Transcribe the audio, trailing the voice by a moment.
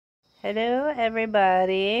Hello,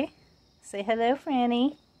 everybody. Say hello,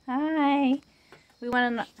 Frannie. Hi. We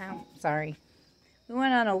went on. We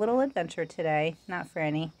went on a little adventure today. Not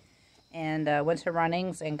Frannie, and went to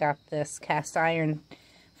Runnings and got this cast iron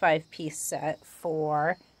 5-piece set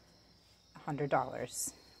for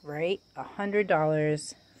 $100. Right,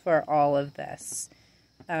 $100 for all of this.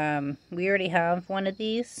 We already have one of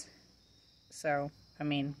these, so I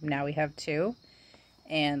mean now we have two,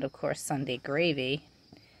 and of course Sunday gravy.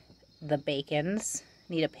 The bacons.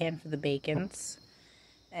 Need a pan for the bacons.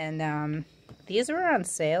 And these were on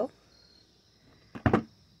sale.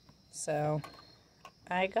 So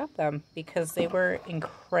I got them because they were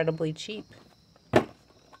incredibly cheap.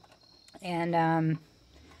 And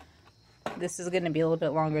this is going to be a little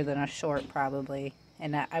bit longer than a short probably.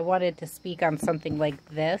 And I wanted to speak on something like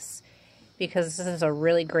this because this is a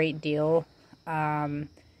really great deal.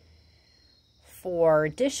 For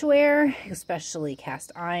dishware, especially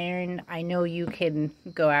cast iron. I know you can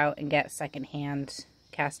go out and get secondhand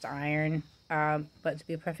cast iron, but to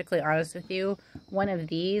be perfectly honest with you, one of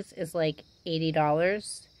these is like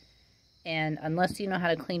 $80, and unless you know how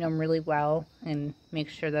to clean them really well and make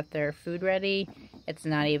sure that they're food ready, it's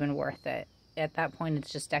not even worth it. At that point,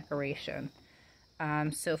 it's just decoration.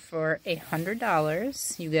 So for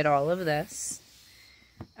 $100, you get all of this.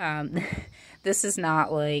 This is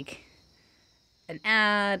not like an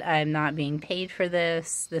ad. I'm not being paid for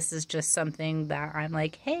this. This is just something that I'm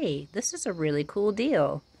like, hey, this is a really cool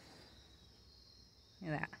deal.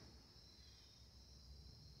 Look at that.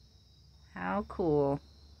 How cool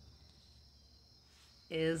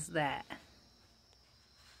is that?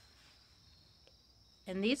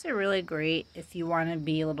 And these are really great if you want to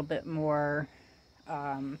be a little bit more,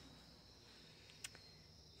 I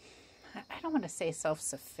don't want to say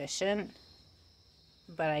self-sufficient,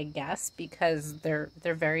 but I guess because they're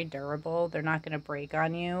very durable, they're not going to break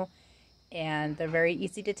on you, and they're very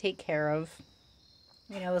easy to take care of,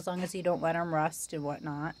 you know, as long as you don't let them rust and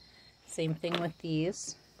whatnot. Same thing with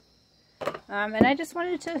these. And I just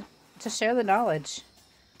wanted to share the knowledge.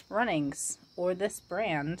 Runnings, or this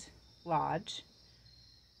brand, Lodge.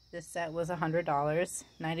 This set was $100,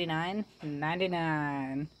 $99.99.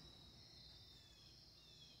 And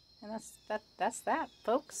that's that,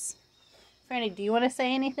 folks. Frannie, do you want to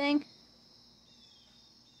say anything?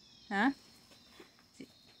 Huh?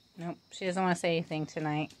 Nope, she doesn't want to say anything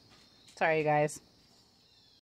tonight. Sorry, you guys.